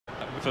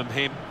from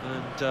him,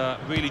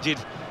 and really did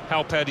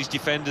help out his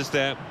defenders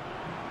there.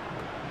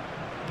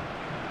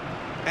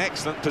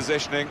 Excellent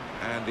positioning,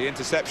 and the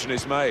interception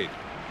is made.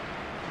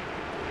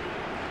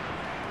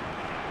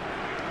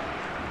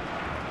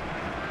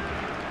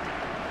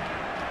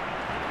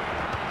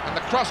 And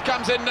the cross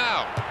comes in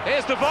now.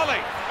 Here's the volley.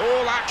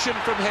 All action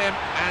from him,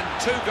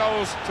 and 2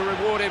 goals to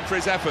reward him for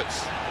his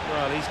efforts.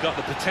 Well, he's got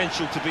the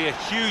potential to be a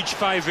huge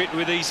favourite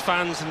with these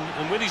fans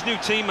and with his new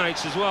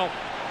teammates as well.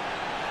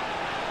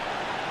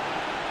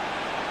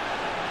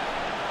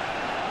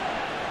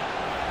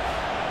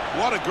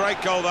 What a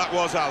great goal that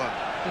was, Alan.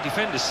 The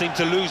defenders seemed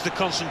to lose the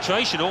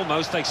concentration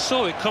almost. They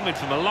saw it coming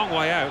from a long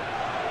way out.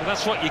 But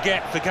that's what you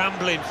get for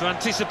gambling, for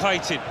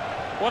anticipating.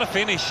 What a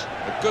finish.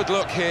 A good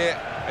look here,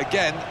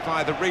 again,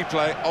 by the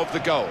replay of the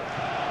goal.